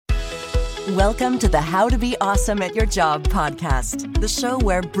Welcome to the How to Be Awesome at Your Job podcast, the show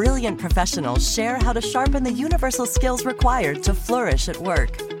where brilliant professionals share how to sharpen the universal skills required to flourish at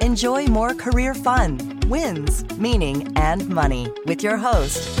work. Enjoy more career fun, wins, meaning, and money with your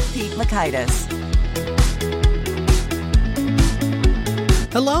host, Pete Mockaitis.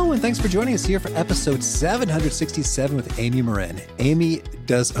 Hello, and thanks for joining us here for episode 767 with Amy Morin. Amy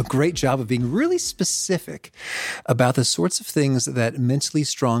does a great job of being really specific about the sorts of things that mentally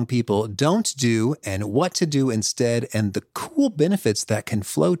strong people don't do and what to do instead, and the cool benefits that can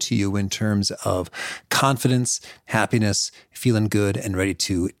flow to you in terms of confidence, happiness, feeling good, and ready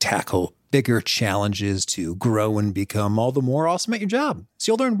to tackle bigger challenges to grow and become all the more awesome at your job.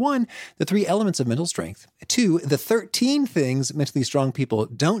 So you'll learn 1, the 3 elements of mental strength, 2, the 13 things mentally strong people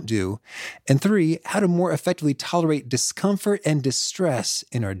don't do, and 3, how to more effectively tolerate discomfort and distress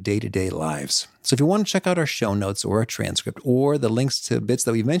in our day-to-day lives. So if you want to check out our show notes or a transcript or the links to bits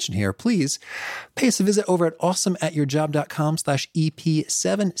that we mentioned here, please pay us a visit over at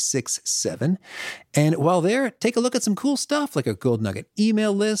awesomeatyourjob.com/EP767. And while there, take a look at some cool stuff like a Gold Nugget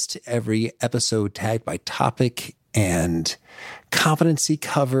email list, every episode tagged by topic, and competency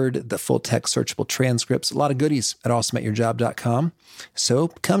covered, the full text searchable transcripts, a lot of goodies at awesomeatyourjob.com. So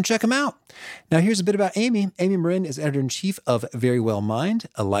come check them out. Now here's a bit about Amy. Amy Morin is editor-in-chief of Verywell Mind,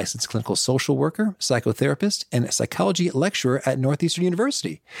 a licensed clinical social worker, psychotherapist, and a psychology lecturer at Northeastern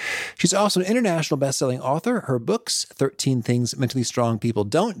University. She's also an international best-selling author. Her books, 13 Things Mentally Strong People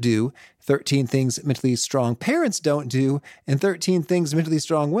Don't Do, 13 Things Mentally Strong Parents Don't Do, and 13 Things Mentally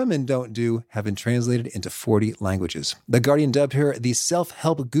Strong Women Don't Do, have been translated into 40 languages. The Guardian dubbed her the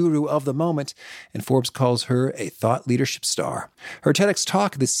self-help guru of the moment, and Forbes calls her a thought leadership star. Her TEDx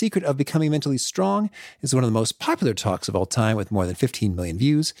talk, The Secret of Becoming Mentally Strong, is one of the most popular talks of all time with more than 15 million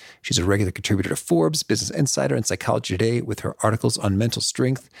views. She's a regular contributor to Forbes, Business Insider, and Psychology Today, with her articles on mental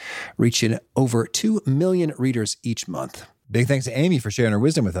strength reaching over 2 million readers each month. Big thanks to Amy for sharing her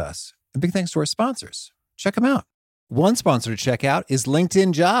wisdom with us. And big thanks to our sponsors. Check them out. One sponsor to check out is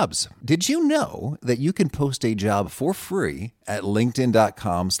LinkedIn Jobs. Did you know that you can post a job for free at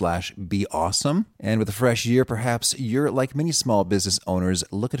linkedin.com/beawesome? And with a fresh year, perhaps you're like many small business owners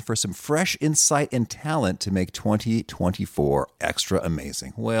looking for some fresh insight and talent to make 2024 extra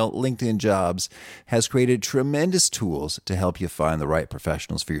amazing. Well, LinkedIn Jobs has created tremendous tools to help you find the right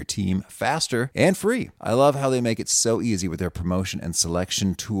professionals for your team faster and free. I love how they make it so easy with their promotion and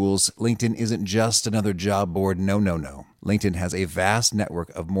selection tools. LinkedIn isn't just another job board. No. LinkedIn has a vast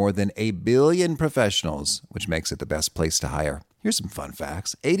network of more than 1 billion professionals, which makes it the best place to hire. Here's some fun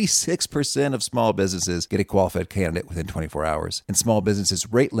facts. 86% of small businesses get a qualified candidate within 24 hours, and small businesses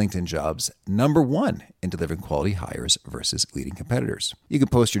rate LinkedIn Jobs number 1 in delivering quality hires versus leading competitors. You can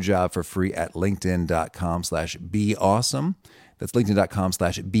post your job for free at linkedin.com/beawesome. That's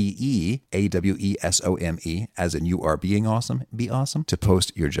linkedin.com/BEAWESOME, as in you are being awesome, be awesome, to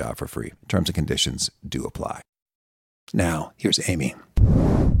post your job for free. Terms and conditions do apply. Now, here's Amy.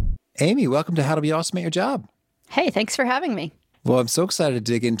 Amy, welcome to How to Be Awesome at Your Job. Hey, thanks for having me. Well, I'm so excited to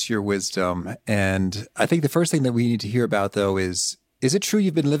dig into your wisdom. And I think the first thing that we need to hear about, though, is it true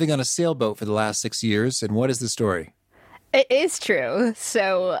you've been living on a sailboat for the last 6 years? And what is the story? It is true.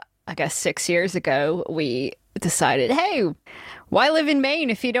 So I guess 6 years ago, we decided, hey, why live in Maine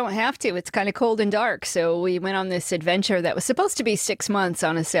if you don't have to? It's kind of cold and dark. So we went on this adventure that was supposed to be 6 months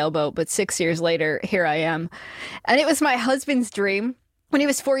on a sailboat, but 6 years later, here I am. And it was my husband's dream. When he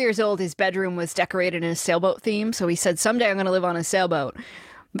was 4 years old, his bedroom was decorated in a sailboat theme. So he said, someday I'm going to live on a sailboat.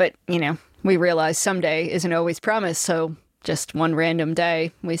 But, we realized someday isn't always promised. So just one random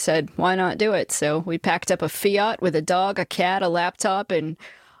day, we said, why not do it? So we packed up a Fiat with a dog, a cat, a laptop, and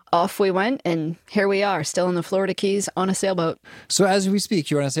off we went, and here we are, still in the Florida Keys on a sailboat. So as we speak,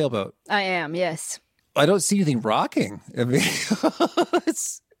 you're on a sailboat. I am, yes. I don't see anything rocking. I mean,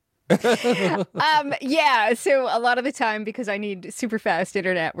 yeah, so a lot of the time, because I need super fast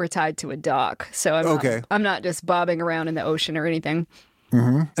internet, we're tied to a dock. So I'm not just bobbing around in the ocean or anything.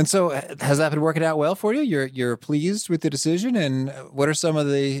 Mm-hmm. And so has that been working out well for you? You're pleased with the decision? And what are some of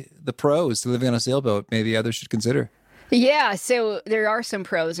the pros to living on a sailboat maybe others should consider? Yeah, so there are some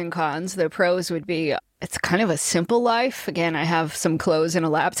pros and cons. The pros would be it's kind of a simple life. Again, I have some clothes and a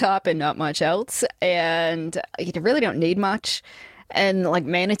laptop and not much else. And you really don't need much. And like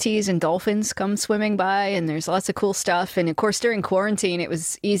manatees and dolphins come swimming by, and there's lots of cool stuff. And of course, during quarantine, it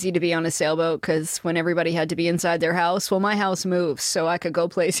was easy to be on a sailboat because when everybody had to be inside their house, well, my house moves, so I could go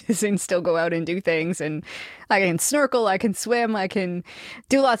places and still go out and do things. And I can snorkel, I can swim, I can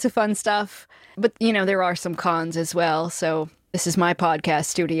do lots of fun stuff. But, there are some cons as well. So This is my podcast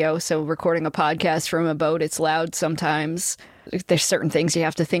studio, so recording a podcast from a boat, it's loud sometimes. There's certain things you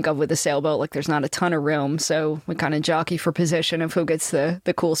have to think of with a sailboat, like there's not a ton of room, so we kind of jockey for position of who gets the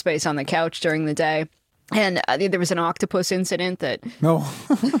cool space on the couch during the day. And there was an octopus incident that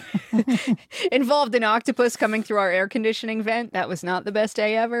involved an octopus coming through our air conditioning vent. That was not the best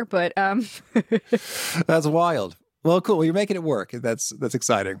day ever, but That's wild. Well, cool. Well, you're making it work. That's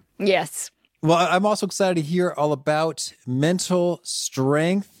exciting. Yes. Well, I'm also excited to hear all about mental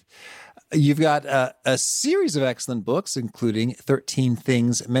strength. You've got a series of excellent books, including 13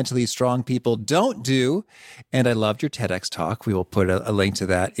 Things Mentally Strong People Don't Do. And I loved your TEDx talk. We will put a link to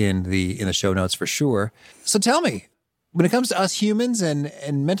that in the show notes for sure. So tell me, when it comes to us humans and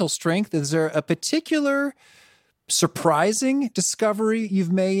mental strength, is there a particular surprising discovery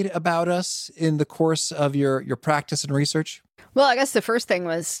you've made about us in the course of your practice and research? Well, I guess the first thing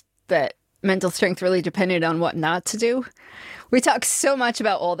was that mental strength really depended on what not to do. We talk so much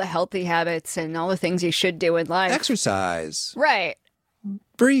about all the healthy habits and all the things you should do in life. Exercise. Right.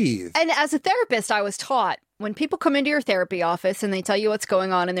 Breathe. And as a therapist, I was taught when people come into your therapy office and they tell you what's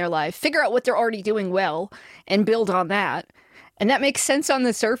going on in their life, figure out what they're already doing well and build on that. And that makes sense on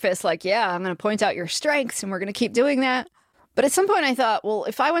the surface. Like, yeah, I'm going to point out your strengths and we're going to keep doing that. But at some point I thought, well,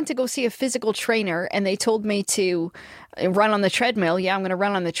 if I went to go see a physical trainer and they told me to run on the treadmill, yeah, I'm going to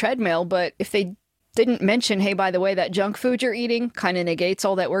run on the treadmill. But if they didn't mention, hey, by the way, that junk food you're eating kind of negates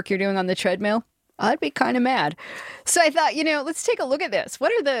all that work you're doing on the treadmill, I'd be kind of mad. So I thought, let's take a look at this.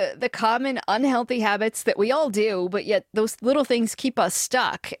 What are the common unhealthy habits that we all do, but yet those little things keep us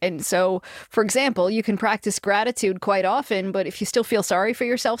stuck? And so, for example, you can practice gratitude quite often, but if you still feel sorry for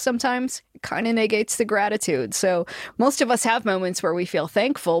yourself sometimes, it kind of negates the gratitude. So most of us have moments where we feel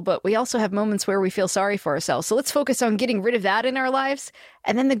thankful, but we also have moments where we feel sorry for ourselves. So let's focus on getting rid of that in our lives.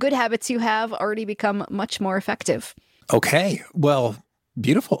 And then the good habits you have already become much more effective. Okay. Well,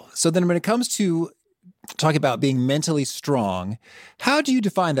 beautiful. So then when it comes to talking about being mentally strong, how do you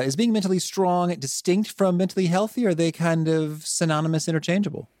define that? Is being mentally strong distinct from mentally healthy? Or are they kind of synonymous,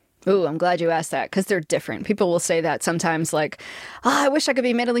 interchangeable? Ooh, I'm glad you asked that because they're different. People will say that sometimes like, I wish I could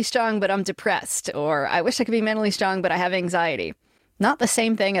be mentally strong, but I'm depressed. Or I wish I could be mentally strong, but I have anxiety. Not the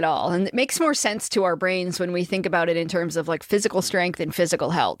same thing at all. And it makes more sense to our brains when we think about it in terms of like physical strength and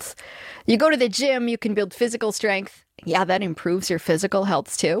physical health. You go to the gym, you can build physical strength. Yeah, that improves your physical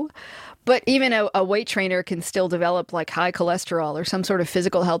health too. But even a weight trainer can still develop like high cholesterol or some sort of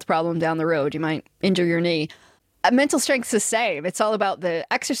physical health problem down the road. You might injure your knee. Mental strength's the same. It's all about the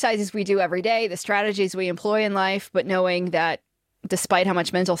exercises we do every day, the strategies we employ in life, but knowing that despite how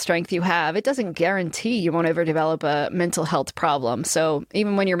much mental strength you have, it doesn't guarantee you won't ever develop a mental health problem. So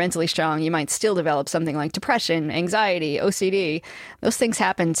even when you're mentally strong, you might still develop something like depression, anxiety, OCD. Those things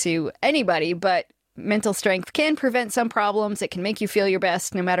happen to anybody, but mental strength can prevent some problems. It can make you feel your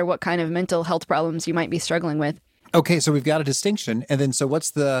best no matter what kind of mental health problems you might be struggling with. Okay, so we've got a distinction. And then, so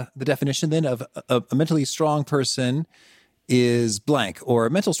what's the definition then of a mentally strong person is blank, or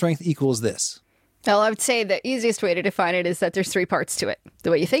mental strength equals this? Well, I would say the easiest way to define it is that there's three parts to it: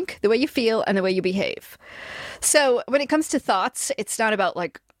 the way you think, the way you feel, and the way you behave. So when it comes to thoughts, it's not about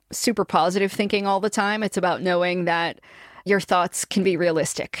like super positive thinking all the time. It's about knowing that your thoughts can be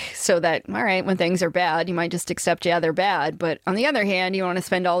realistic so that, all right, when things are bad, you might just accept, yeah, they're bad. But on the other hand, you want to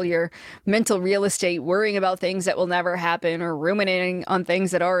spend all your mental real estate worrying about things that will never happen or ruminating on things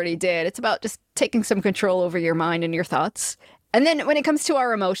that already did. It's about just taking some control over your mind and your thoughts. And then when it comes to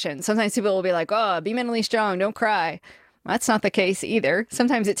our emotions, sometimes people will be like, oh, be mentally strong, don't cry. That's not the case either.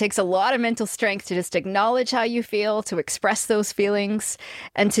 Sometimes it takes a lot of mental strength to just acknowledge how you feel, to express those feelings,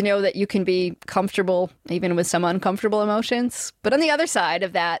 and to know that you can be comfortable even with some uncomfortable emotions. But on the other side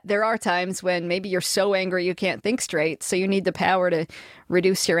of that, there are times when maybe you're so angry you can't think straight, so you need the power to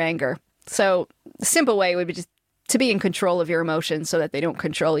reduce your anger. So the simple way would be just to be in control of your emotions so that they don't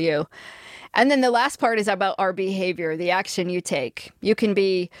control you. And then the last part is about our behavior, the action you take. You can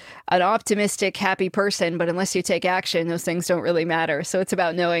be an optimistic, happy person, but unless you take action, those things don't really matter. So it's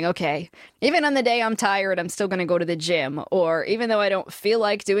about knowing, okay, even on the day I'm tired, I'm still going to go to the gym. Or even though I don't feel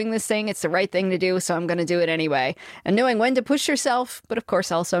like doing this thing, it's the right thing to do, so I'm going to do it anyway. And knowing when to push yourself, but of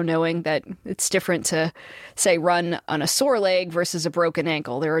course also knowing that it's different to, say, run on a sore leg versus a broken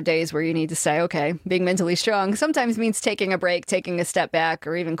ankle. There are days where you need to say, okay, being mentally strong sometimes means taking a break, taking a step back,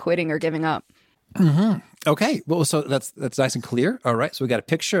 or even quitting or giving up. Mm-hmm. Okay. Well, so that's nice and clear. All right. So we got a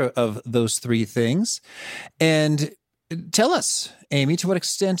picture of those three things. And tell us, Amy, to what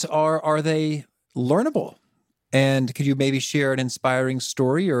extent are they learnable? And could you maybe share an inspiring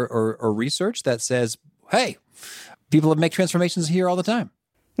story or research that says, hey, people make transformations here all the time?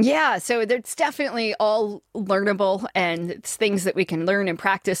 Yeah, so it's definitely all learnable, and it's things that we can learn and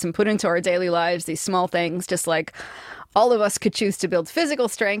practice and put into our daily lives, these small things, just like all of us could choose to build physical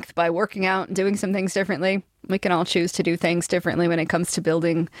strength by working out and doing some things differently. We can all choose to do things differently when it comes to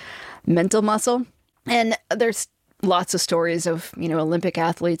building mental muscle. And there's lots of stories of, Olympic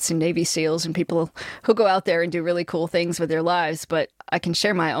athletes and Navy SEALs and people who go out there and do really cool things with their lives. But I can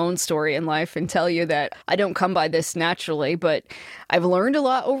share my own story in life and tell you that I don't come by this naturally, but I've learned a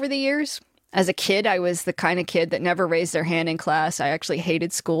lot over the years. As a kid, I was the kind of kid that never raised their hand in class. I actually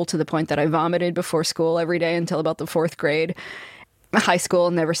hated school to the point that I vomited before school every day until about the 4th grade. High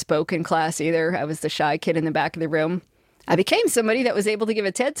school, never spoke in class either. I was the shy kid in the back of the room. I became somebody that was able to give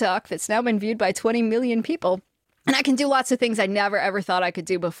a TED Talk that's now been viewed by 20 million people. And I can do lots of things I never, ever thought I could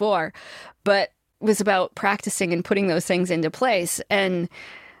do before. But it was about practicing and putting those things into place. And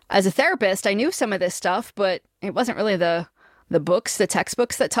as a therapist, I knew some of this stuff, but it wasn't really the books, the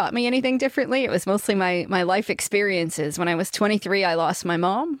textbooks that taught me anything differently. It was mostly my life experiences. When I was 23, I lost my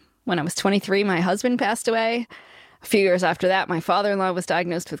mom. When I was 23, my husband passed away. A few years after that, my father-in-law was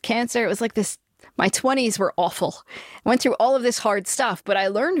diagnosed with cancer. It was like this. My 20s were awful. I went through all of this hard stuff, but I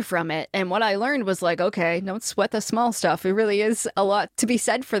learned from it. And what I learned was like, okay, don't sweat the small stuff. It really is a lot to be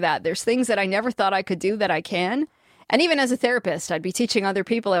said for that. There's things that I never thought I could do that I can. And even as a therapist, I'd be teaching other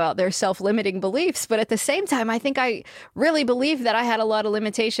people about their self-limiting beliefs. But at the same time, I think I really believed that I had a lot of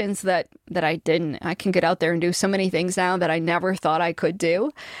limitations that I didn't. I can get out there and do so many things now that I never thought I could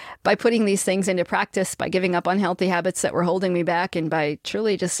do by putting these things into practice, by giving up unhealthy habits that were holding me back, and by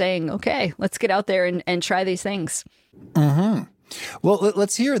truly just saying, okay, let's get out there and try these things. Mm-hmm. Well,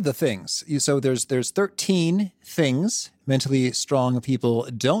 let's hear the things. So there's 13 things mentally strong people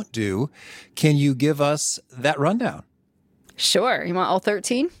don't do. Can you give us that rundown? Sure. You want all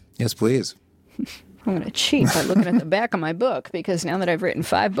 13? Yes, please. I'm going to cheat by looking at the back of my book, because now that I've written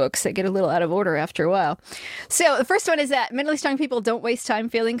 5 books, they get a little out of order after a while. So the first one is that mentally strong people don't waste time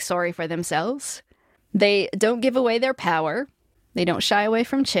feeling sorry for themselves. They don't give away their power. They don't shy away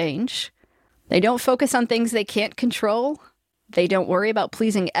from change. They don't focus on things they can't control. They don't worry about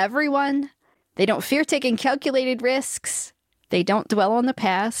pleasing everyone. They don't fear taking calculated risks. They don't dwell on the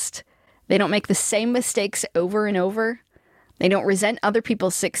past. They don't make the same mistakes over and over. They don't resent other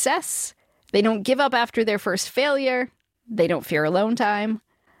people's success. They don't give up after their first failure. They don't fear alone time.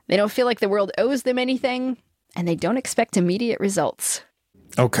 They don't feel like the world owes them anything. And they don't expect immediate results.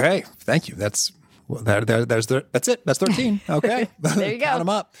 Okay. Thank you. That's it. That's 13. Okay. There you go. Count them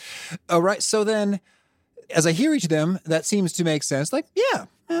up. All right. So then, as I hear each of them, that seems to make sense. Like, yeah,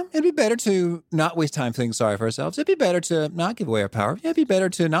 it'd be better to not waste time feeling sorry for ourselves. It'd be better to not give away our power. Yeah, it'd be better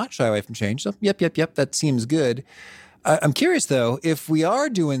to not shy away from change. So, yep. That seems good. I'm curious, though, if we are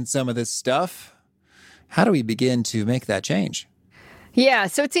doing some of this stuff, how do we begin to make that change? Yeah,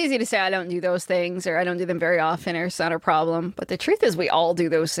 so it's easy to say I don't do those things, or I don't do them very often, or it's not a problem. But the truth is we all do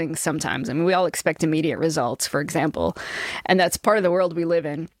those things sometimes. I mean, we all expect immediate results, for example. And that's part of the world we live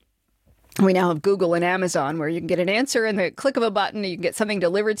in. We now have Google and Amazon, where you can get an answer in the click of a button. You can get something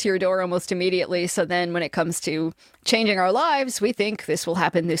delivered to your door almost immediately. So then when it comes to changing our lives, we think this will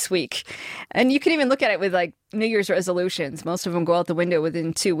happen this week. And you can even look at it with like New Year's resolutions. Most of them go out the window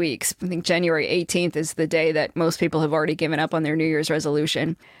within 2 weeks. I think January 18th is the day that most people have already given up on their New Year's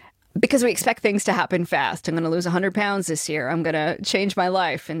resolution, because we expect things to happen fast. I'm going to lose 100 pounds this year. I'm going to change my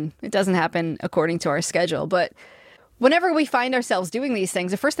life. And it doesn't happen according to our schedule. But whenever we find ourselves doing these things,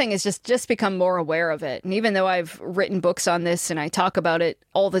 the first thing is just become more aware of it. And even though I've written books on this and I talk about it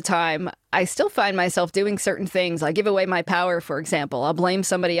all the time, I still find myself doing certain things. I give away my power, for example. I'll blame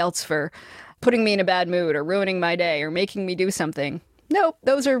somebody else for putting me in a bad mood or ruining my day or making me do something. Nope,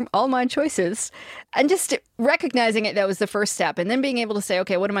 those are all my choices. And just recognizing it, that was the first step. And then being able to say,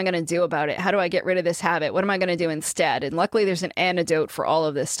 okay, what am I going to do about it? How do I get rid of this habit? What am I going to do instead? And luckily, there's an antidote for all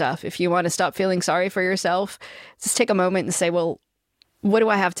of this stuff. If you want to stop feeling sorry for yourself, just take a moment and say, well, what do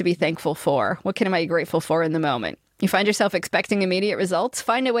I have to be thankful for? What can I be grateful for in the moment? You find yourself expecting immediate results,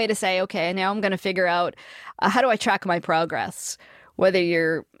 find a way to say, okay, now I'm going to figure out how do I track my progress? Whether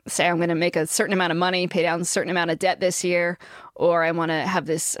you're say I'm going to make a certain amount of money, pay down a certain amount of debt this year, or I want to have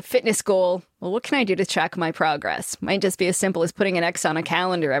this fitness goal. Well, what can I do to track my progress? Might just be as simple as putting an X on a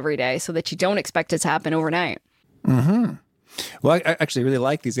calendar every day so that you don't expect it to happen overnight. Mm-hmm. Well, I actually really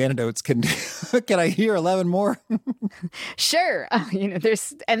like these antidotes. Can I hear 11 more? Sure.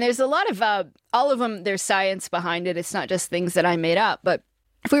 There's a lot of, all of them, there's science behind it. It's not just things that I made up. But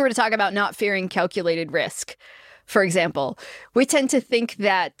if we were to talk about not fearing calculated risk, for example, we tend to think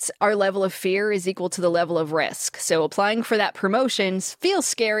that our level of fear is equal to the level of risk. So applying for that promotion feels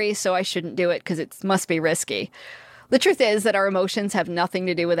scary, so I shouldn't do it because it must be risky. The truth is that our emotions have nothing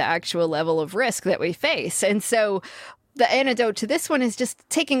to do with the actual level of risk that we face. And so the antidote to this one is just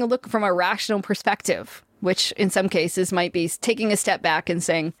taking a look from a rational perspective, which in some cases might be taking a step back and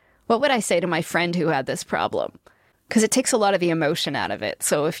saying, what would I say to my friend who had this problem? Because it takes a lot of the emotion out of it.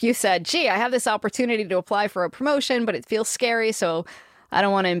 So if you said, gee, I have this opportunity to apply for a promotion, but it feels scary, so I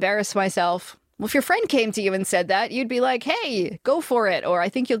don't want to embarrass myself. Well, if your friend came to you and said that, you'd be like, hey, go for it. Or I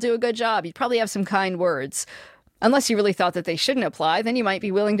think you'll do a good job. You'd probably have some kind words. Unless you really thought that they shouldn't apply, then you might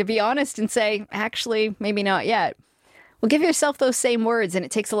be willing to be honest and say, actually, maybe not yet. Well, give yourself those same words, and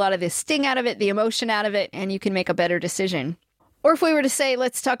it takes a lot of the sting out of it, the emotion out of it, and you can make a better decision. Or if we were to say,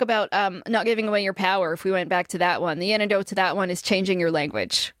 let's talk about not giving away your power, if we went back to that one, the antidote to that one is changing your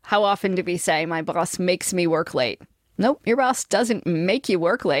language. How often do we say, my boss makes me work late? Nope, your boss doesn't make you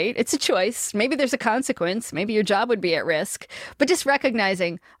work late. It's a choice. Maybe there's a consequence. Maybe your job would be at risk. But just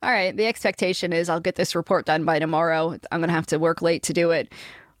recognizing, all right, the expectation is I'll get this report done by tomorrow. I'm going to have to work late to do it.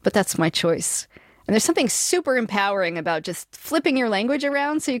 But that's my choice. And there's something super empowering about just flipping your language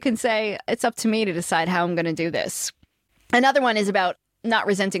around so you can say, it's up to me to decide how I'm going to do this. Another one is about not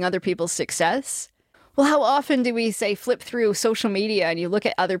resenting other people's success. Well, how often do we say flip through social media and you look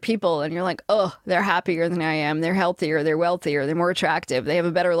at other people and you're like, oh, they're happier than I am. They're healthier. They're wealthier. They're more attractive. They have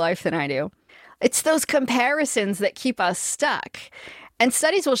a better life than I do. It's those comparisons that keep us stuck. And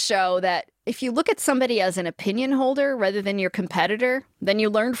studies will show that if you look at somebody as an opinion holder rather than your competitor, then you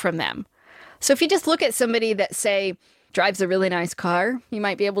learn from them. So if you just look at somebody that, say, drives a really nice car, you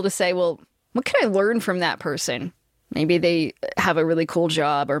might be able to say, well, what can I learn from that person? Maybe they have a really cool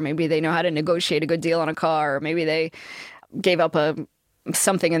job, or maybe they know how to negotiate a good deal on a car, or maybe they gave up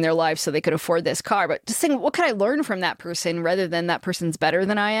something in their life so they could afford this car. But just saying, what can I learn from that person rather than that person's better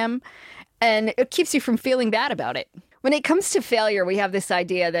than I am? And it keeps you from feeling bad about it. When it comes to failure, we have this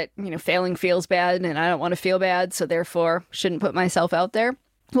idea that, failing feels bad and I don't want to feel bad, so therefore shouldn't put myself out there.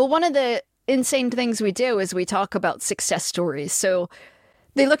 Well, one of the insane things we do is we talk about success stories. So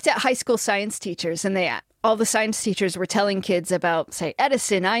they looked at high school science teachers, and all the science teachers were telling kids about, say,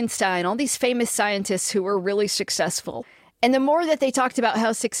 Edison, Einstein, all these famous scientists who were really successful. And the more that they talked about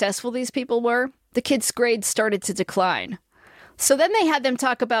how successful these people were, the kids' grades started to decline. So then they had them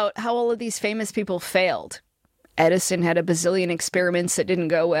talk about how all of these famous people failed. Edison had a bazillion experiments that didn't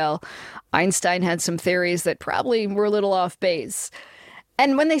go well. Einstein had some theories that probably were a little off base.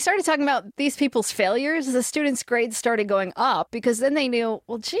 And when they started talking about these people's failures, the students' grades started going up, because then they knew,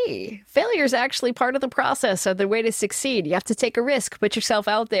 well, gee, failure is actually part of the process of the way to succeed. You have to take a risk, put yourself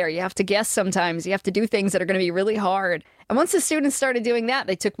out there. You have to guess sometimes. You have to do things that are going to be really hard. And once the students started doing that,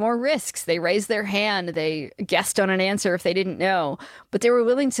 they took more risks. They raised their hand. They guessed on an answer if they didn't know. But they were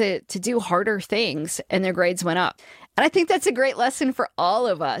willing to do harder things, and their grades went up. And I think that's a great lesson for all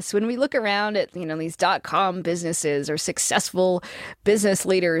of us. When we look around at, these .com businesses or successful business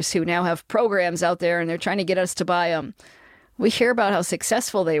leaders who now have programs out there and they're trying to get us to buy them, we hear about how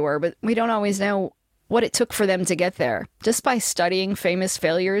successful they were, but we don't always know what it took for them to get there. Just by studying famous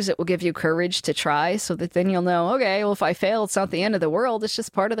failures, it will give you courage to try, so that then you'll know, okay, well, if I fail, it's not the end of the world. It's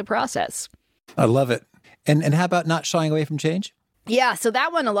just part of the process. I love it. And how about not shying away from change? Yeah, so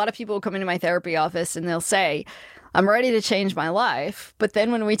that one, a lot of people will come into my therapy office and they'll say, I'm ready to change my life. But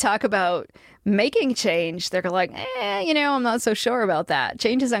then when we talk about making change, they're like, I'm not so sure about that.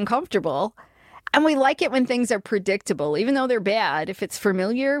 Change is uncomfortable. And we like it when things are predictable, even though they're bad. If it's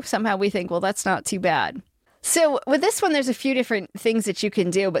familiar, somehow we think, well, that's not too bad. So with this one, there's a few different things that you can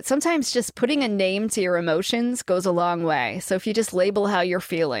do, but sometimes just putting a name to your emotions goes a long way. So if you just label how you're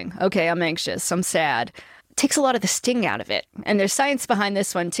feeling, okay, I'm anxious, I'm sad, takes a lot of the sting out of it. And there's science behind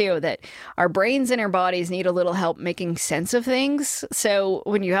this one too, that our brains and our bodies need a little help making sense of things. So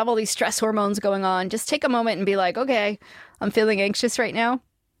when you have all these stress hormones going on, just take a moment and be like, okay, I'm feeling anxious right now.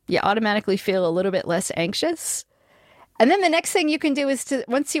 You automatically feel a little bit less anxious. And then the next thing you can do is to,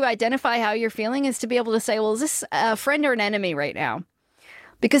 once you identify how you're feeling, is to be able to say, well, is this a friend or an enemy right now?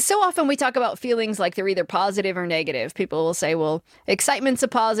 Because so often we talk about feelings like they're either positive or negative. People will say, well, excitement's a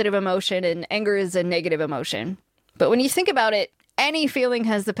positive emotion and anger is a negative emotion. But when you think about it, any feeling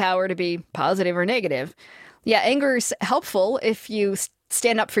has the power to be positive or negative. Yeah, anger is helpful if you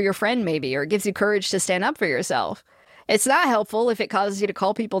stand up for your friend maybe, or it gives you courage to stand up for yourself. It's not helpful if it causes you to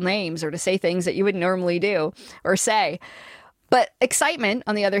call people names or to say things that you wouldn't normally do or say. But excitement,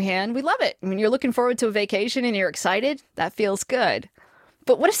 on the other hand, we love it. When you're looking forward to a vacation and you're excited, that feels good.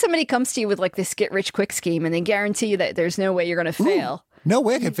 But what if somebody comes to you with like this get-rich-quick scheme and they guarantee you that there's no way you're going to fail? No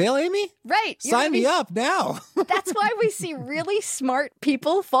way I can fail, Amy? Right. Sign me up now. That's why we see really smart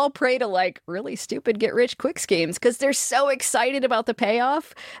people fall prey to like really stupid get-rich-quick schemes, because they're so excited about the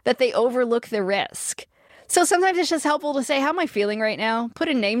payoff that they overlook the risk. So sometimes it's just helpful to say, how am I feeling right now? Put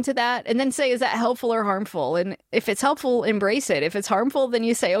a name to that and then say, is that helpful or harmful? And if it's helpful, embrace it. If it's harmful, then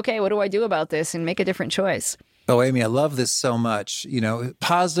you say, okay, what do I do about this? And make a different choice. Oh, Amy, I love this so much.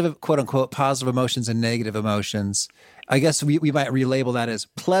 Positive, quote unquote, positive emotions and negative emotions. I guess we might relabel that as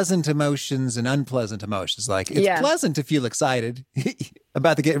pleasant emotions and unpleasant emotions. Like it's pleasant to feel excited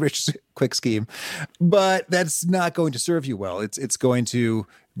about the get rich quick scheme, but that's not going to serve you well. It's going to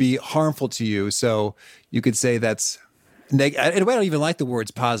be harmful to you. So you could say that's negative. And I don't even like the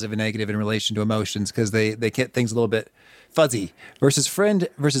words positive and negative in relation to emotions because they get things a little bit fuzzy. Versus friend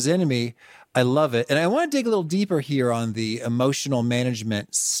versus enemy. I love it. And I want to dig a little deeper here on the emotional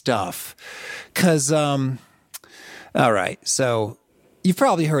management stuff because, all right. So you've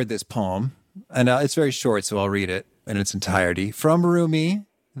probably heard this poem and it's very short, so I'll read it in its entirety. From Rumi,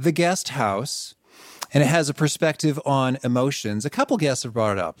 The Guest House. And it has a perspective on emotions. A couple guests have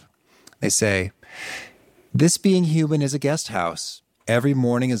brought it up. They say, this being human is a guest house. Every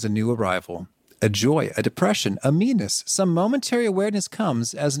morning is a new arrival. A joy, a depression, a meanness, some momentary awareness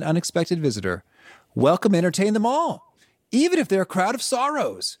comes as an unexpected visitor. Welcome, entertain them all. Even if they're a crowd of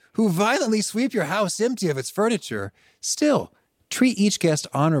sorrows who violently sweep your house empty of its furniture, still, treat each guest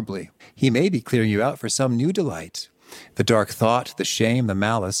honorably. He may be clearing you out for some new delight. The dark thought, the shame, the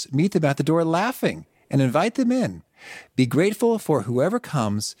malice, meet them at the door laughing and invite them in. Be grateful for whoever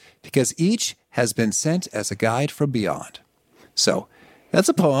comes because each has been sent as a guide from beyond. So, that's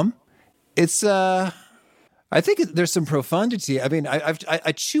a poem. It's, I think there's some profundity. I mean,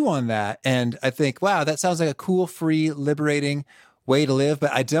 I chew on that and I think, wow, that sounds like a cool, free, liberating way to live,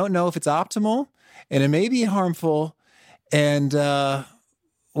 but I don't know if it's optimal and it may be harmful. And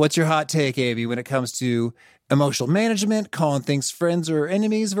what's your hot take, Amy, when it comes to emotional management, calling things friends or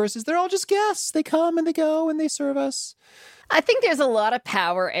enemies versus they're all just guests. They come and they go and they serve us. I think there's a lot of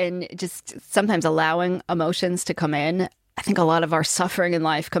power in just sometimes allowing emotions to come in. I think a lot of our suffering in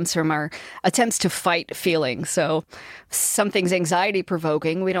life comes from our attempts to fight feelings. So something's anxiety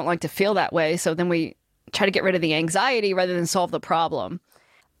provoking. We don't like to feel that way. So then we try to get rid of the anxiety rather than solve the problem.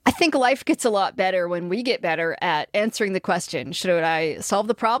 I think life gets a lot better when we get better at answering the question, should I solve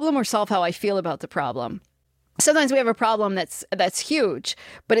the problem or solve how I feel about the problem? Sometimes we have a problem that's huge,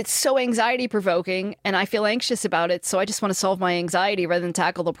 but it's so anxiety provoking and I feel anxious about it. So I just want to solve my anxiety rather than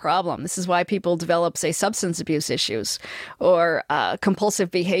tackle the problem. This is why people develop, say, substance abuse issues or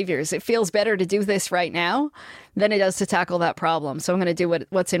compulsive behaviors. It feels better to do this right now than it does to tackle that problem. So I'm going to do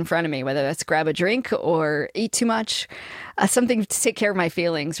what's in front of me, whether that's grab a drink or eat too much, something to take care of my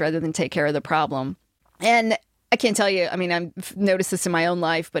feelings rather than take care of the problem. And I can't tell you, I mean, I've noticed this in my own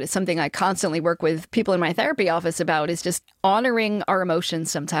life, but it's something I constantly work with people in my therapy office about is just honoring our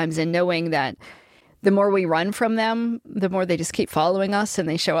emotions sometimes and knowing that the more we run from them, the more they just keep following us and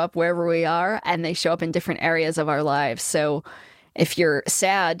they show up wherever we are and they show up in different areas of our lives. So if you're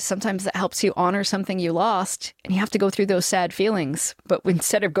sad, sometimes that helps you honor something you lost and you have to go through those sad feelings. But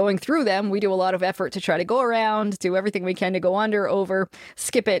instead of going through them, we do a lot of effort to try to go around, do everything we can to go under, over,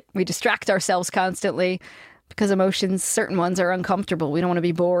 skip it. We distract ourselves constantly. Because emotions, certain ones are uncomfortable. We don't want to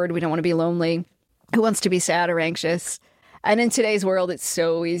be bored. We don't want to be lonely. Who wants to be sad or anxious? And in today's world, it's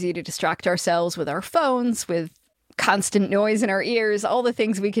so easy to distract ourselves with our phones, with constant noise in our ears, all the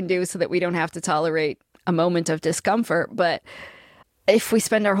things we can do so that we don't have to tolerate a moment of discomfort. But if we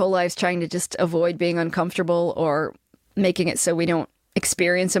spend our whole lives trying to just avoid being uncomfortable or making it so we don't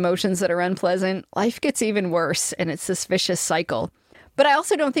experience emotions that are unpleasant, life gets even worse. And it's this vicious cycle. But I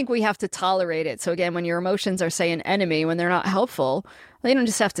also don't think we have to tolerate it. So again, when your emotions are, say, an enemy, when they're not helpful, they don't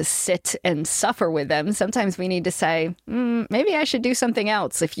just have to sit and suffer with them. Sometimes we need to say, maybe I should do something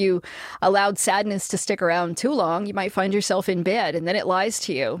else. If you allowed sadness to stick around too long, you might find yourself in bed and then it lies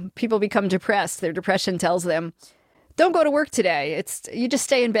to you. People become depressed. Their depression tells them, don't go to work today. You just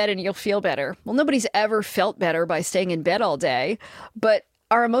stay in bed and you'll feel better. Well, nobody's ever felt better by staying in bed all day, but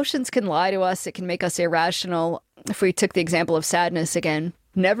our emotions can lie to us. It can make us irrational. If we took the example of sadness again,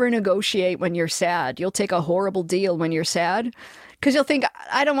 never negotiate when you're sad. You'll take a horrible deal when you're sad because you'll think,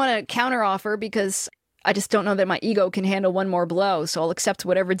 I don't want to counteroffer because I just don't know that my ego can handle one more blow. So I'll accept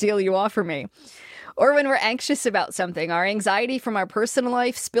whatever deal you offer me. Or when we're anxious about something, our anxiety from our personal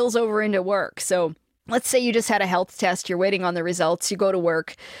life spills over into work. So let's say you just had a health test, you're waiting on the results, you go to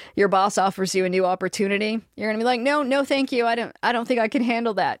work, your boss offers you a new opportunity. You're going to be like, no, thank you. I don't think I can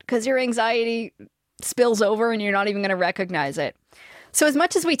handle that because your anxiety spills over and you're not even going to recognize it. So as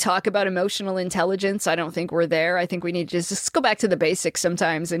much as we talk about emotional intelligence, I don't think we're there. I think we need to just go back to the basics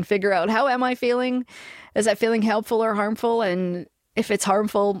sometimes and figure out, how am I feeling? Is that feeling helpful or harmful? And if it's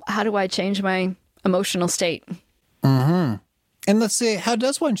harmful, how do I change my emotional state? Mm-hmm. And let's say, how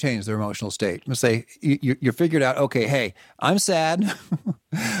does one change their emotional state? Let's say you're figured out, okay, hey, I'm sad,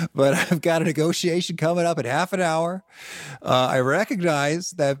 but I've got a negotiation coming up in half an hour. I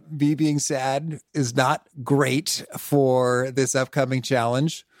recognize that me being sad is not great for this upcoming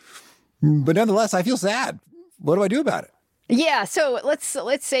challenge, but nonetheless, I feel sad. What do I do about it? Yeah, so let's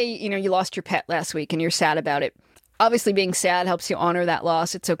say, you lost your pet last week and you're sad about it. Obviously, being sad helps you honor that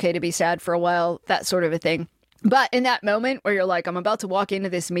loss. It's okay to be sad for a while, that sort of a thing. But in that moment where you're like, I'm about to walk into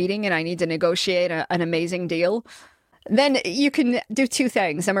this meeting and I need to negotiate an amazing deal, then you can do two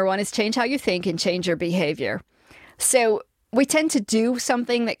things. Number one is change how you think and change your behavior. So we tend to do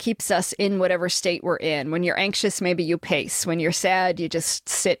something that keeps us in whatever state we're in. When you're anxious, maybe you pace. When you're sad, you just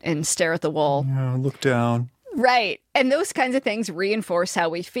sit and stare at the wall. Yeah, look down. Right. And those kinds of things reinforce how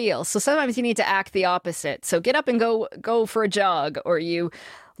we feel. So sometimes you need to act the opposite. So get up and go for a jog, or you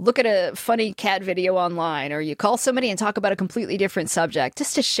look at a funny cat video online, or you call somebody and talk about a completely different subject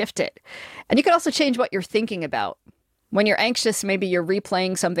just to shift it. And you can also change what you're thinking about. When you're anxious, maybe you're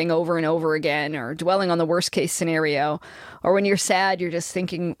replaying something over and over again, or dwelling on the worst case scenario. Or when you're sad, you're just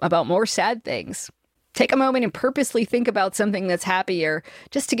thinking about more sad things. Take a moment and purposely think about something that's happier,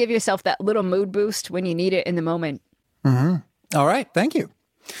 just to give yourself that little mood boost when you need it in the moment. Mm-hmm. All right. Thank you.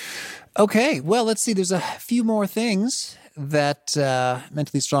 Okay. Well, let's see. There's a few more things that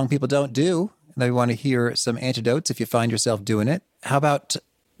mentally strong people don't do. And we want to hear some antidotes if you find yourself doing it. How about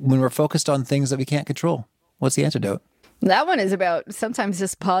when we're focused on things that we can't control? What's the antidote? That one is about sometimes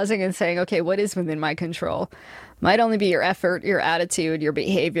just pausing and saying, okay, what is within my control? Might only be your effort, your attitude, your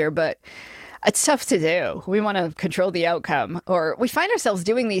behavior, but it's tough to do. We want to control the outcome. Or we find ourselves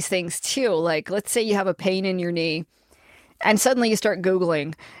doing these things too. Like, let's say you have a pain in your knee and suddenly you start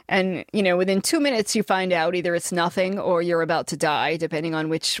Googling, and, within 2 minutes you find out either it's nothing or you're about to die, depending on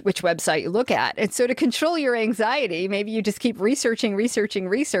which website you look at. And so to control your anxiety, maybe you just keep researching,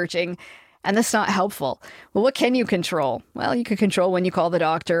 and that's not helpful. Well, what can you control? Well, you can control when you call the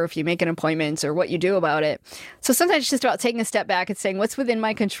doctor, if you make an appointment, or what you do about it. So sometimes it's just about taking a step back and saying, what's within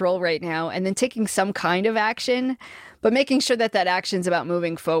my control right now? And then taking some kind of action, but making sure that action's about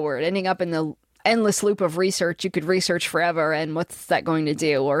moving forward. Ending up in the endless loop of research, you could research forever, and what's that going to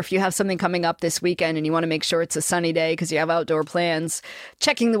do? Or if you have something coming up this weekend and you want to make sure it's a sunny day because you have outdoor plans,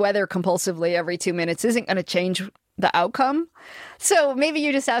 checking the weather compulsively every 2 minutes isn't going to change the outcome. So maybe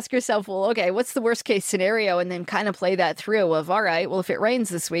you just ask yourself, well, okay, what's the worst case scenario? And then kind of play that through of, all right, well, if it rains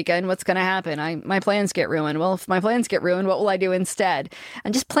this weekend, what's going to happen? My plans get ruined. Well, if my plans get ruined, what will I do instead?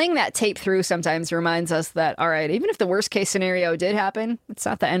 And just playing that tape through sometimes reminds us that, all right, even if the worst case scenario did happen, it's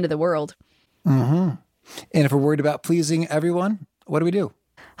not the end of the world. Mm-hmm. And if we're worried about pleasing everyone, what do we do?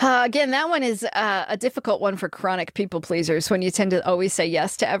 Again, that one is a difficult one for chronic people pleasers, when you tend to always say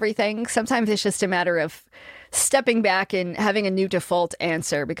yes to everything. Sometimes it's just a matter of stepping back and having a new default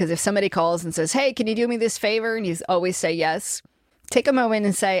answer, because if somebody calls and says, hey, can you do me this favor? And you always say yes. Take a moment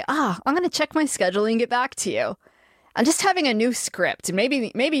and say, I'm going to check my schedule and get back to you. And just having a new script. And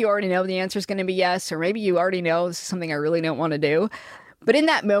maybe you already know the answer is going to be yes, or maybe you already know this is something I really don't want to do. But in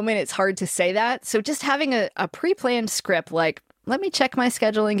that moment, it's hard to say that. So just having a pre-planned script, like, let me check my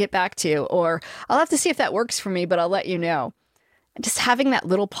schedule and get back to you, or I'll have to see if that works for me, but I'll let you know. Just having that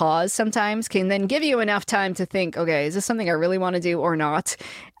little pause sometimes can then give you enough time to think, okay, is this something I really want to do or not?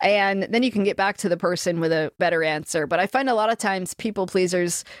 And then you can get back to the person with a better answer. But I find a lot of times people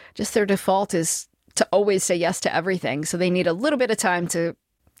pleasers, just their default is to always say yes to everything. So they need a little bit of time to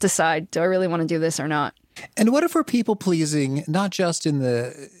decide, do I really want to do this or not? And what if we're people pleasing, not just in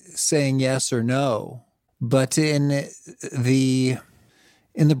the saying yes or no, but in the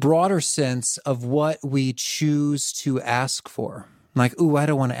broader sense of what we choose to ask for? Like, ooh, I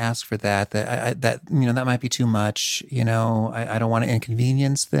don't want to ask for that. That might be too much. I don't want to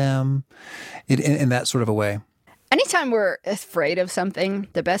inconvenience them in that sort of a way. Anytime we're afraid of something,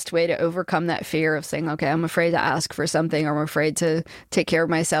 the best way to overcome that fear of saying, okay, I'm afraid to ask for something, or I'm afraid to take care of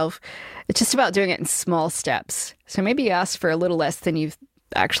myself, it's just about doing it in small steps. So maybe you ask for a little less than you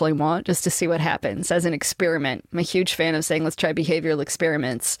actually want, just to see what happens as an experiment. I'm a huge fan of saying, let's try behavioral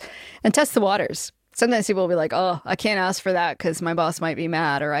experiments and test the waters. Sometimes people will be like, oh, I can't ask for that because my boss might be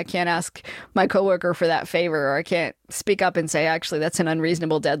mad, or I can't ask my coworker for that favor, or I can't speak up and say, actually, that's an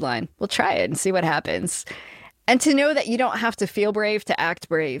unreasonable deadline. We'll try it and see what happens. And to know that you don't have to feel brave to act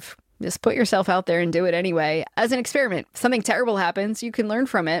brave. Just put yourself out there and do it anyway as an experiment. If something terrible happens, you can learn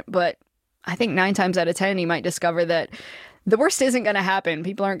from it. But I think 9 times out of 10, you might discover that the worst isn't going to happen.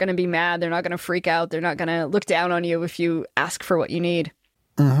 People aren't going to be mad. They're not going to freak out. They're not going to look down on you if you ask for what you need.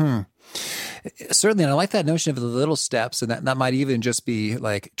 Mm-hmm. Certainly, and I like that notion of the little steps, and that might even just be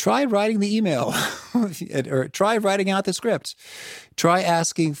like, try writing the email or try writing out the script. Try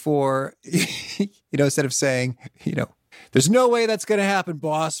asking for, instead of saying, there's no way that's going to happen,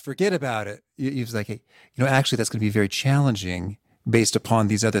 boss, forget about it. You're like, hey, actually, that's going to be very challenging based upon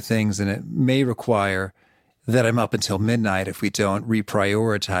these other things, and it may require that I'm up until midnight if we don't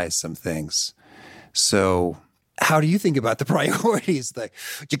reprioritize some things. So how do you think about the priorities? Like,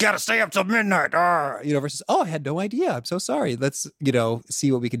 you got to stay up till midnight, versus, I had no idea. I'm so sorry. Let's,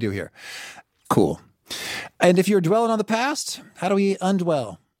 see what we can do here. Cool. And if you're dwelling on the past, how do we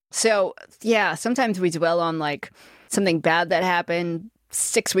undwell? So, yeah, sometimes we dwell on like something bad that happened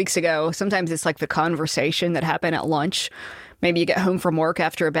 6 weeks ago. Sometimes it's like the conversation that happened at lunch. Maybe you get home from work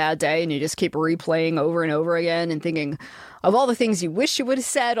after a bad day and you just keep replaying over and over again and thinking of all the things you wish you would have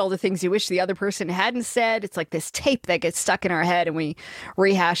said, all the things you wish the other person hadn't said. It's like this tape that gets stuck in our head and we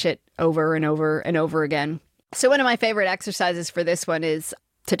rehash it over and over and over again. So one of my favorite exercises for this one is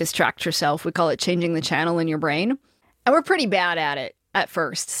to distract yourself. We call it changing the channel in your brain. And we're pretty bad at it at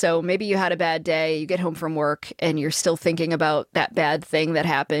first. So maybe you had a bad day, you get home from work and you're still thinking about that bad thing that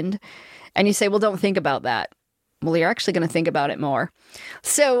happened. And you say, well, don't think about that. Well, you're actually going to think about it more.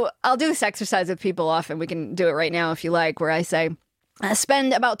 So I'll do this exercise with people often. We can do it right now if you like, where I say,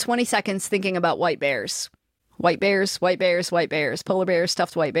 spend about 20 seconds thinking about white bears. White bears, white bears, white bears, polar bears,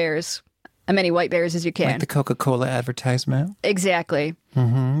 stuffed white bears. As many white bears as you can. Like the Coca-Cola advertisement? Exactly.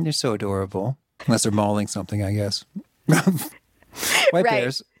 Mm-hmm. They're so adorable. Unless they're mauling something, I guess. White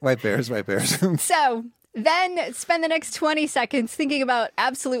bears, white bears, white bears. So then spend the next 20 seconds thinking about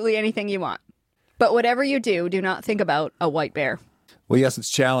absolutely anything you want. But whatever you do, do not think about a white bear. Well, yes, it's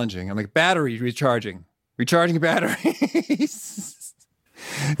challenging. I'm like, battery recharging batteries.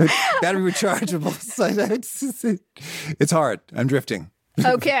 Battery rechargeable. It's hard. I'm drifting.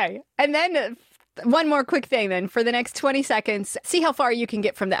 Okay. And then one more quick thing then. For the next 20 seconds, see how far you can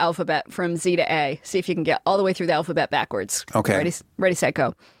get from the alphabet from Z to A. See if you can get all the way through the alphabet backwards. Okay. Ready, set,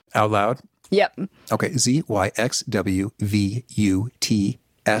 go. Out loud? Yep. Okay. Z, Y, X, W, V, U, T,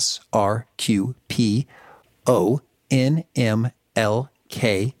 S, R, Q, P, O, N, M, L,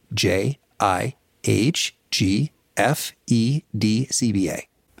 K, J, I, H, G, F, E, D, C, B, A.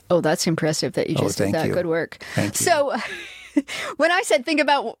 Oh, that's impressive that you just did that. You. Good work. Thank you. So when I said think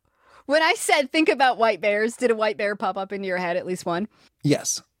about white bears, did a white bear pop up into your head, at least one?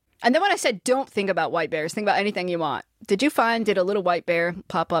 Yes. And then when I said don't think about white bears, think about anything you want. Did a little white bear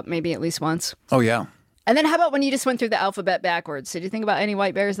pop up maybe at least once? Oh, yeah. And then how about when you just went through the alphabet backwards? Did you think about any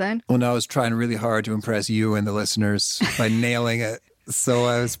white bears then? Well, no, I was trying really hard to impress you and the listeners by nailing it. So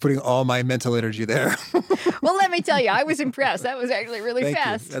I was putting all my mental energy there. Well, let me tell you, I was impressed. That was actually really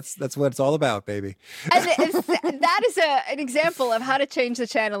fast. That's what it's all about, baby. And that is an example of how to change the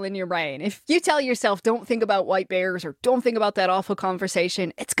channel in your brain. If you tell yourself, don't think about white bears or don't think about that awful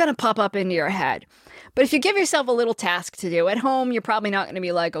conversation, it's going to pop up into your head. But if you give yourself a little task to do at home, you're probably not going to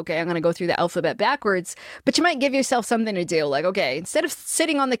be like, okay, I'm going to go through the alphabet backwards. But you might give yourself something to do. Like, okay, instead of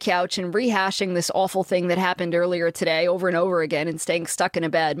sitting on the couch and rehashing this awful thing that happened earlier today over and over again and staying stuck in a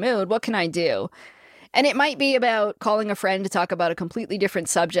bad mood, what can I do? And it might be about calling a friend to talk about a completely different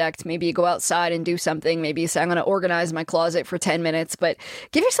subject. Maybe you go outside and do something. Maybe you say, I'm going to organize my closet for 10 minutes. But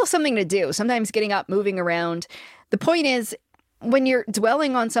give yourself something to do. Sometimes getting up, moving around. The point is, when you're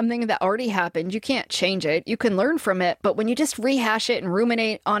dwelling on something that already happened, you can't change it. You can learn from it. But when you just rehash it and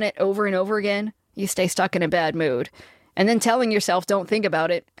ruminate on it over and over again, you stay stuck in a bad mood. And then telling yourself, don't think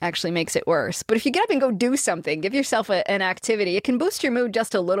about it, actually makes it worse. But if you get up and go do something, give yourself an activity, it can boost your mood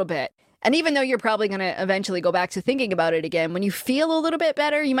just a little bit. And even though you're probably going to eventually go back to thinking about it again, when you feel a little bit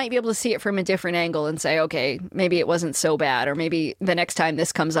better, you might be able to see it from a different angle and say, okay, maybe it wasn't so bad, or maybe the next time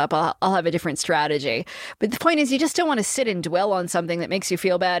this comes up, I'll have a different strategy. But the point is, you just don't want to sit and dwell on something that makes you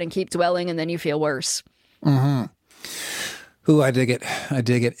feel bad and keep dwelling, and then you feel worse. Mm-hmm. Ooh, I dig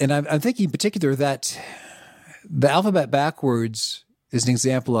it. And I'm thinking in particular that the alphabet backwards is an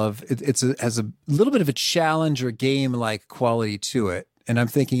example of, has a little bit of a challenge or game-like quality to it. And I'm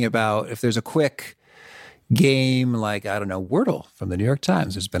thinking about if there's a quick game like, I don't know, Wordle from the New York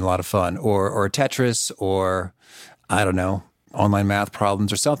Times. There's been a lot of fun. Or Tetris, or, I don't know, online math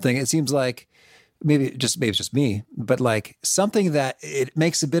problems or something. It seems like maybe it's just me, but like something that it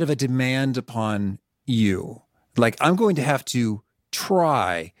makes a bit of a demand upon you. Like, I'm going to have to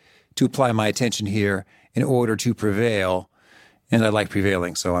try to apply my attention here in order to prevail. And I like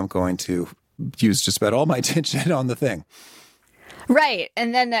prevailing, so I'm going to use just about all my attention on the thing. Right.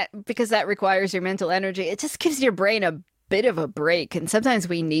 And then because that requires your mental energy, it just gives your brain a bit of a break. And sometimes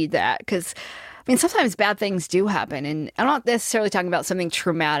we need that because I mean, sometimes bad things do happen. And I'm not necessarily talking about something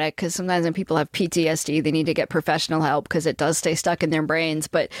traumatic, because sometimes when people have PTSD, they need to get professional help because it does stay stuck in their brains.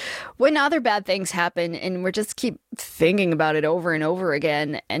 But when other bad things happen and we just keep thinking about it over and over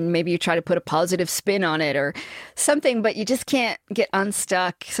again, and maybe you try to put a positive spin on it or something, but you just can't get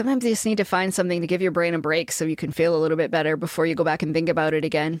unstuck. Sometimes you just need to find something to give your brain a break so you can feel a little bit better before you go back and think about it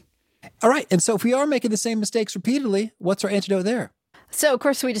again. All right. And so if we are making the same mistakes repeatedly, what's our antidote there? So, of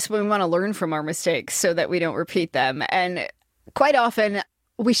course, we want to learn from our mistakes so that we don't repeat them. And quite often,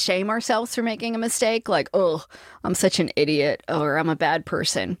 we shame ourselves for making a mistake, like, oh, I'm such an idiot, or I'm a bad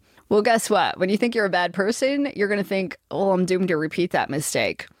person. Well, guess what? When you think you're a bad person, you're going to think, oh, I'm doomed to repeat that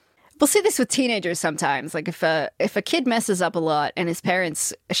mistake. We'll see this with teenagers sometimes. Like if a kid messes up a lot and his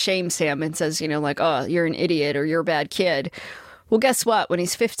parents shames him and says, like, oh, you're an idiot or you're a bad kid. Well, guess what? When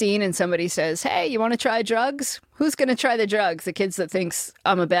he's 15 and somebody says, hey, you want to try drugs? Who's going to try the drugs? The kids that thinks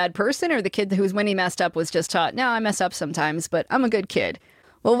I'm a bad person, or the kid who's, when he messed up, was just taught, no, I mess up sometimes, but I'm a good kid.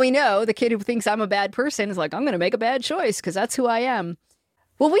 Well, we know the kid who thinks I'm a bad person is like, I'm going to make a bad choice because that's who I am.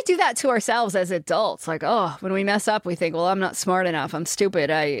 Well, we do that to ourselves as adults. Like, oh, when we mess up, we think, well, I'm not smart enough. I'm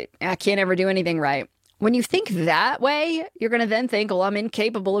stupid. I can't ever do anything right. When you think that way, you're going to then think, well, I'm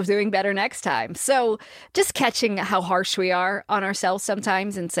incapable of doing better next time. So just catching how harsh we are on ourselves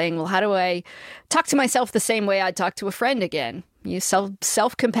sometimes and saying, well, how do I talk to myself the same way I'd talk to a friend again? Use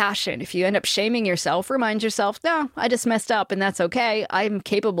self-compassion. If you end up shaming yourself, remind yourself, no, I just messed up and that's okay. I'm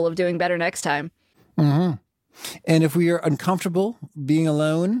capable of doing better next time. Mm-hmm. And if we are uncomfortable being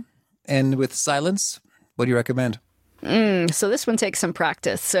alone and with silence, what do you recommend? So this one takes some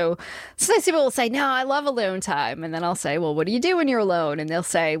practice. So sometimes people will say, no, I love alone time. And then I'll say, well, what do you do when you're alone? And they'll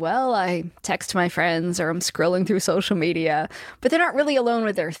say, well, I text my friends or I'm scrolling through social media. But they're not really alone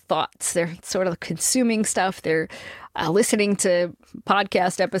with their thoughts. They're sort of consuming stuff. They're listening to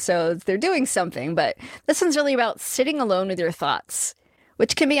podcast episodes. They're doing something. But this one's really about sitting alone with your thoughts,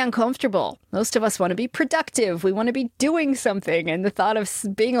 which can be uncomfortable. Most of us want to be productive. We want to be doing something. And the thought of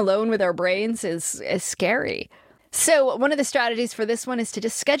being alone with our brains is scary. So one of the strategies for this one is to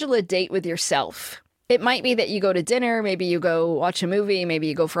just schedule a date with yourself. It might be that you go to dinner, maybe you go watch a movie, maybe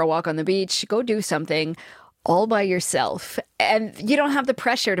you go for a walk on the beach, go do something all by yourself. And you don't have the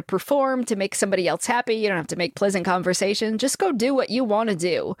pressure to perform, to make somebody else happy. You don't have to make pleasant conversation. Just go do what you want to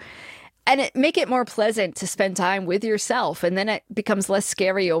do. And make it more pleasant to spend time with yourself. And then it becomes less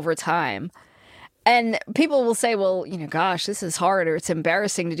scary over time. And people will say, well, gosh, this is hard, or it's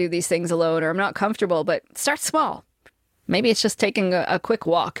embarrassing to do these things alone, or I'm not comfortable, but start small. Maybe it's just taking a quick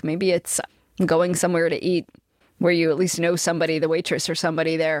walk. Maybe it's going somewhere to eat where you at least know somebody, the waitress or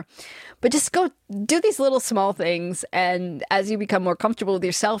somebody there. But just go do these little small things. And as you become more comfortable with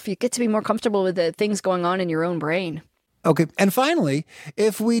yourself, you get to be more comfortable with the things going on in your own brain. Okay. And finally,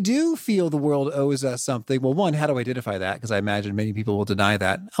 if we do feel the world owes us something, well, one, how do I identify that? Because I imagine many people will deny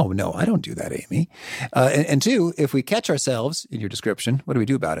that. Oh, no, I don't do that, Amy. And two, if we catch ourselves in your description, what do we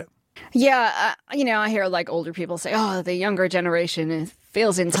do about it? Yeah. I hear like older people say, oh, the younger generation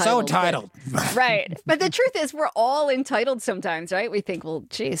feels entitled. So entitled. Right. But the truth is we're all entitled sometimes, right? We think, well,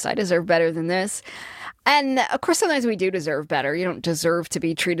 geez, I deserve better than this. And of course, sometimes we do deserve better. You don't deserve to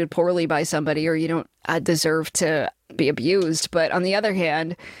be treated poorly by somebody, or you don't deserve to be abused. But on the other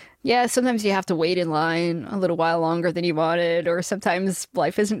hand, yeah, sometimes you have to wait in line a little while longer than you wanted, or sometimes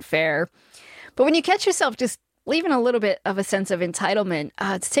life isn't fair. But when you catch yourself just leaving a little bit of a sense of entitlement,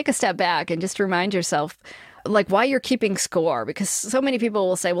 to take a step back and just remind yourself like why you're keeping score. Because so many people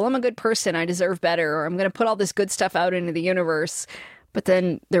will say, well, I'm a good person, I deserve better, or I'm going to put all this good stuff out into the universe. But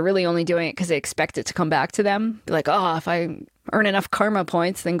then they're really only doing it because they expect it to come back to them. Be like, oh, if I earn enough karma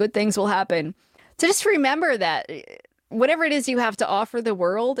points, then good things will happen. So just remember that whatever it is you have to offer the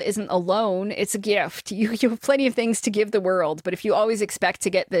world isn't alone. It's a gift. You have plenty of things to give the world. But if you always expect to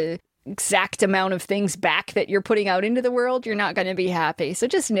get the exact amount of things back that you're putting out into the world, you're not going to be happy. So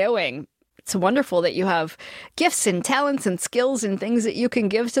just knowing it's wonderful that you have gifts and talents and skills and things that you can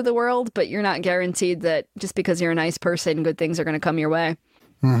give to the world, but you're not guaranteed that just because you're a nice person, good things are going to come your way.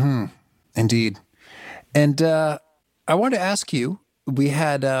 Mm-hmm. Indeed. And I wanted to ask you, we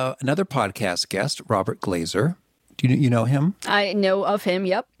had another podcast guest, Robert Glazer. Do you know him? I know of him,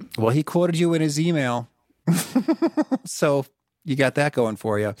 yep. Well, he quoted you in his email. So you got that going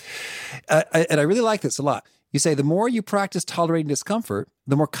for you. And I really like this a lot. You say, the more you practice tolerating discomfort,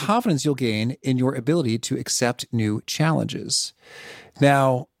 the more confidence you'll gain in your ability to accept new challenges.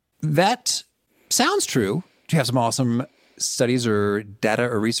 Now, that sounds true. Do you have some awesome studies or data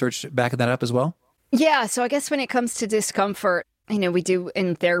or research backing that up as well? Yeah, so I guess when it comes to discomfort, we do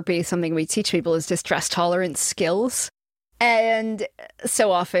in therapy, something we teach people is distress tolerance skills. And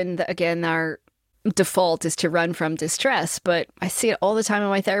so often, again, our default is to run from distress, but I see it all the time in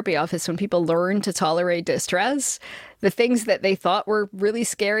my therapy office when people learn to tolerate distress. The things that they thought were really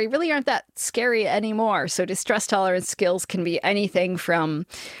scary really aren't that scary anymore. So distress tolerance skills can be anything from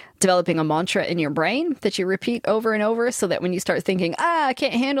developing a mantra in your brain that you repeat over and over so that when you start thinking, I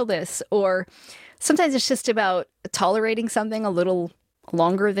can't handle this, or sometimes it's just about tolerating something a little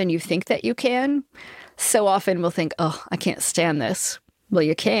longer than you think that you can. So often we'll think, oh, I can't stand this. Well,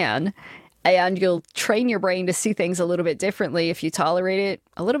 you can. And you'll train your brain to see things a little bit differently if you tolerate it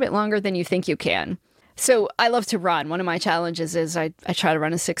a little bit longer than you think you can. So I love to run. One of my challenges is I try to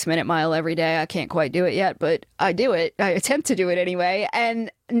run a 6-minute mile every day. I can't quite do it yet, but I do it. I attempt to do it anyway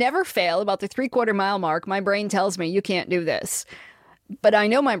and never fail. About the 3/4 mile mark, my brain tells me you can't do this. But I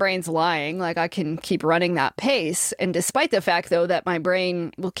know my brain's lying. Like, I can keep running that pace. And despite the fact, though, that my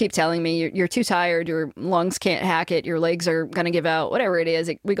brain will keep telling me you're too tired, your lungs can't hack it, your legs are going to give out, whatever it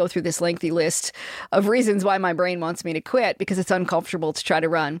is, we go through this lengthy list of reasons why my brain wants me to quit because it's uncomfortable to try to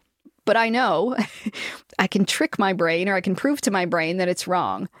run. But I know I can trick my brain, or I can prove to my brain that it's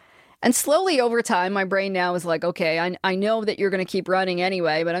wrong. And slowly over time, my brain now is like, okay, I know that you're going to keep running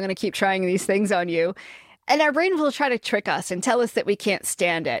anyway, but I'm going to keep trying these things on you. And our brain will try to trick us and tell us that we can't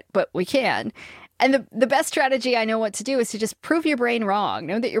stand it, but we can. And the best strategy I know what to do is to just prove your brain wrong.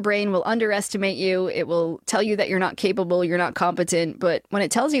 Know that your brain will underestimate you. It will tell you that you're not capable, you're not competent. But when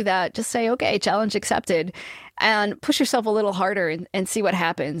it tells you that, just say, okay, challenge accepted, and push yourself a little harder and see what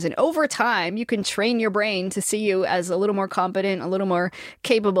happens. And over time, you can train your brain to see you as a little more competent, a little more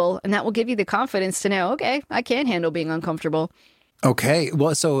capable. And that will give you the confidence to know, okay, I can handle being uncomfortable. Okay.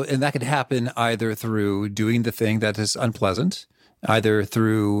 Well, and that could happen either through doing the thing that is unpleasant, either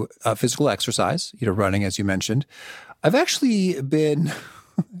through physical exercise, running, as you mentioned. I've actually been,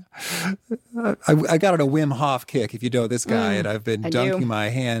 I got on a Wim Hof kick, if you know this guy, and I've been dunking my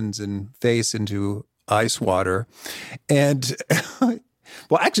hands and face into ice water. And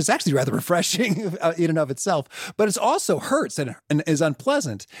well, actually, it's actually rather refreshing in and of itself, but it also hurts and is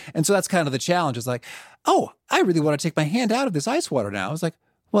unpleasant. And so that's kind of the challenge. It's like, oh, I really want to take my hand out of this ice water now. It's like,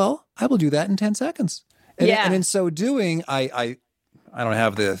 well, I will do that in 10 seconds. And, and in so doing, I don't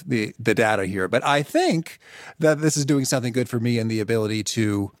have the data here, but I think that this is doing something good for me and the ability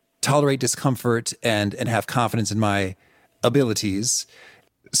to tolerate discomfort and have confidence in my abilities.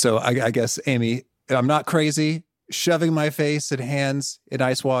 So I guess, Amy, I'm not crazy. Shoving my face and hands in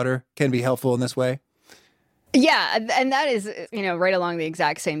ice water can be helpful in this way. Yeah, and that is, right along the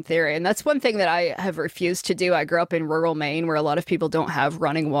exact same theory. And that's one thing that I have refused to do. I grew up in rural Maine where a lot of people don't have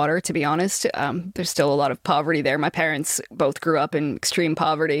running water, to be honest. There's still a lot of poverty there. My parents both grew up in extreme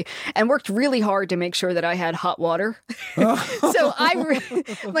poverty and worked really hard to make sure that I had hot water. So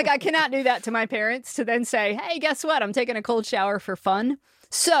I cannot do that to my parents to then say, hey, guess what? I'm taking a cold shower for fun.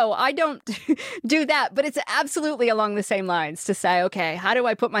 So I don't do that, but it's absolutely along the same lines to say, okay, how do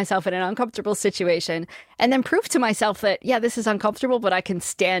I put myself in an uncomfortable situation and then prove to myself that, yeah, this is uncomfortable, but I can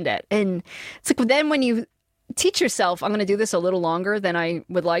stand it. And it's like then when you teach yourself, I'm going to do this a little longer than I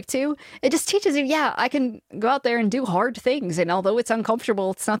would like to, it just teaches you, yeah, I can go out there and do hard things. And although it's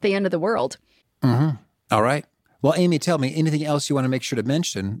uncomfortable, it's not the end of the world. Mm-hmm. All right. Well, Amy, tell me, anything else you want to make sure to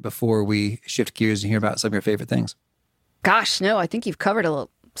mention before we shift gears and hear about some of your favorite things? Gosh, no, I think you've covered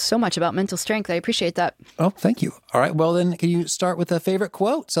so much about mental strength. I appreciate that. Oh, thank you. All right. Well, then, can you start with a favorite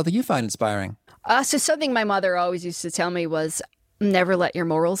quote, something you find inspiring? So something my mother always used to tell me was, never let your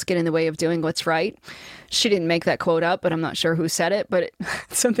morals get in the way of doing what's right. She didn't make that quote up, but I'm not sure who said it. But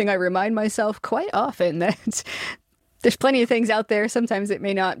it's something I remind myself quite often that there's plenty of things out there. Sometimes it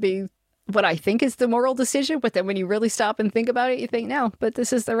may not be what I think is the moral decision, but then when you really stop and think about it, you think, no, but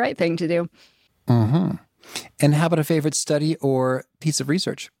this is the right thing to do. Mm-hmm. And how about a favorite study or piece of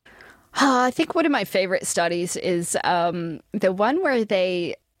research? I think one of my favorite studies is the one where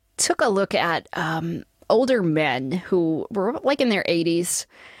they took a look at older men who were like in their 80s,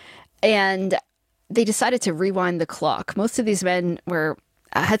 and they decided to rewind the clock. Most of these men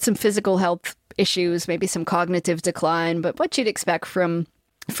had some physical health issues, maybe some cognitive decline, but what you'd expect from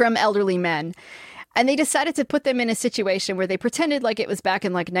elderly men. And they decided to put them in a situation where they pretended like it was back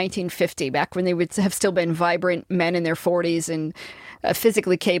in like 1950, back when they would have still been vibrant men in their 40s and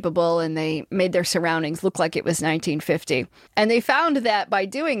physically capable, and they made their surroundings look like it was 1950. And they found that by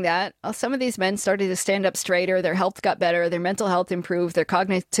doing that, some of these men started to stand up straighter, their health got better, their mental health improved, their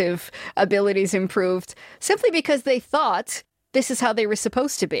cognitive abilities improved, simply because they thought this is how they were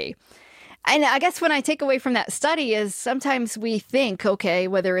supposed to be. And I guess when I take away from that study is sometimes we think, okay,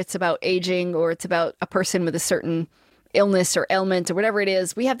 whether it's about aging or it's about a person with a certain illness or ailment or whatever it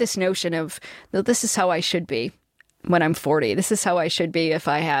is, we have this notion of, this is how I should be when I'm 40. This is how I should be if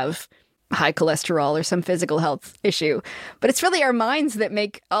I have high cholesterol or some physical health issue. But it's really our minds that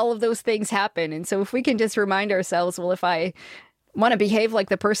make all of those things happen. And so if we can just remind ourselves, well, if I want to behave like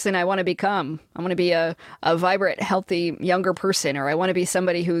the person I want to become, I want to be a vibrant, healthy, younger person, or I want to be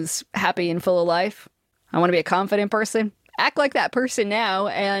somebody who's happy and full of life. I want to be a confident person. Act like that person now,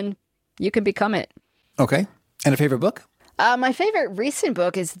 and you can become it. Okay. And a favorite book? My favorite recent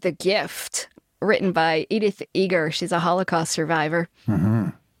book is The Gift, written by Edith Eger. She's a Holocaust survivor. Mm-hmm.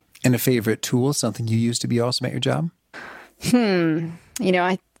 And a favorite tool, something you use to be awesome at your job? You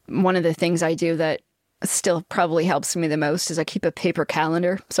know, one of the things I do that still probably helps me the most is I keep a paper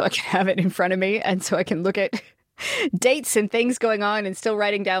calendar so I can have it in front of me, and so I can look at dates and things going on and still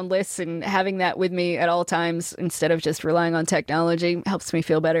writing down lists, and having that with me at all times instead of just relying on technology helps me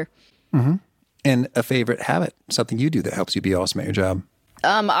feel better. Mm-hmm. And a favorite habit, something you do that helps you be awesome at your job?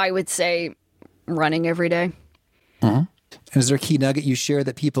 I would say running every day. Mm-hmm. And is there a key nugget you share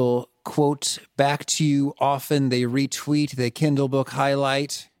that people quote back to you often? They retweet, they Kindle book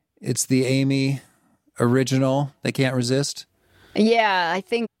highlight. It's the Amy original they can't resist? Yeah, I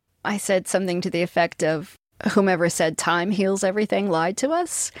think I said something to the effect of, whomever said time heals everything lied to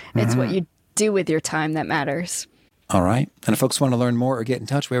us. It's what you do with your time that matters. All right. And if folks want to learn more or get in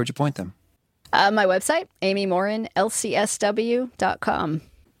touch, where would you point them? My website, amymorinlcsw.com.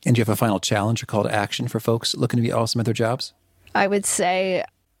 And do you have a final challenge or call to action for folks looking to be awesome at their jobs? I would say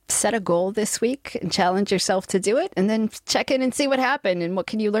set a goal this week and challenge yourself to do it, and then check in and see what happened and what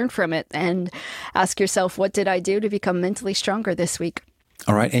can you learn from it, and ask yourself, what did I do to become mentally stronger this week?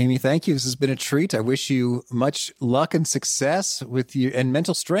 All right, Amy, thank you. This has been a treat. I wish you much luck and success with you and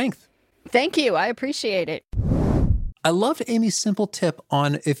mental strength. Thank you. I appreciate it. I loved Amy's simple tip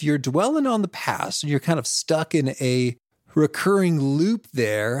on if you're dwelling on the past and you're kind of stuck in a recurring loop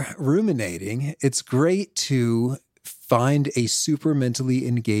there, ruminating, it's great to find a super mentally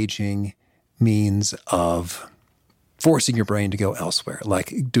engaging means of forcing your brain to go elsewhere,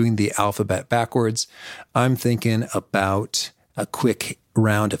 like doing the alphabet backwards. I'm thinking about a quick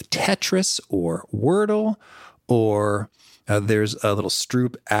round of Tetris or Wordle, or there's a little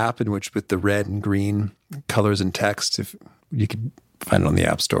Stroop app in which, with the red and green colors and text, if you could find it on the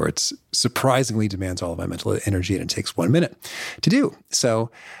App Store, it's surprisingly demands all of my mental energy, and it takes 1 minute to do.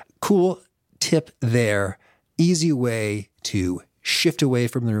 So cool tip there. Easy way to shift away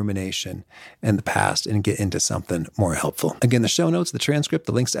from the rumination and the past and get into something more helpful. Again, the show notes, the transcript,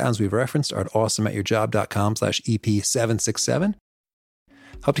 the links to items we've referenced are at awesomeatyourjob.com/EP767.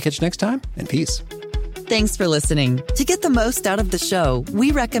 Hope to catch you next time, and peace. Thanks for listening. To get the most out of the show, we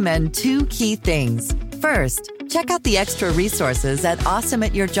recommend 2 key things. First, check out the extra resources at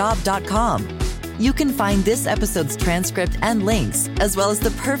awesomeatyourjob.com. You can find this episode's transcript and links, as well as the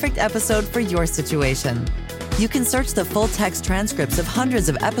perfect episode for your situation. You can search the full text transcripts of hundreds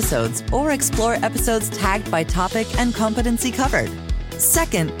of episodes or explore episodes tagged by topic and competency covered.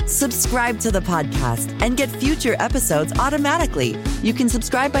 Second, subscribe to the podcast and get future episodes automatically. You can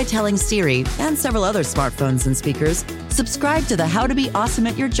subscribe by telling Siri and several other smartphones and speakers, subscribe to the How to Be Awesome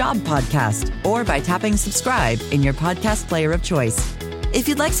at Your Job podcast, or by tapping subscribe in your podcast player of choice. If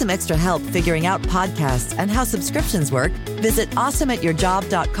you'd like some extra help figuring out podcasts and how subscriptions work, visit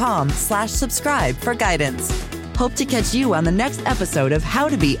awesomeatyourjob.com/subscribe for guidance. Hope to catch you on the next episode of How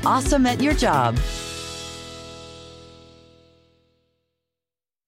to Be Awesome at Your Job.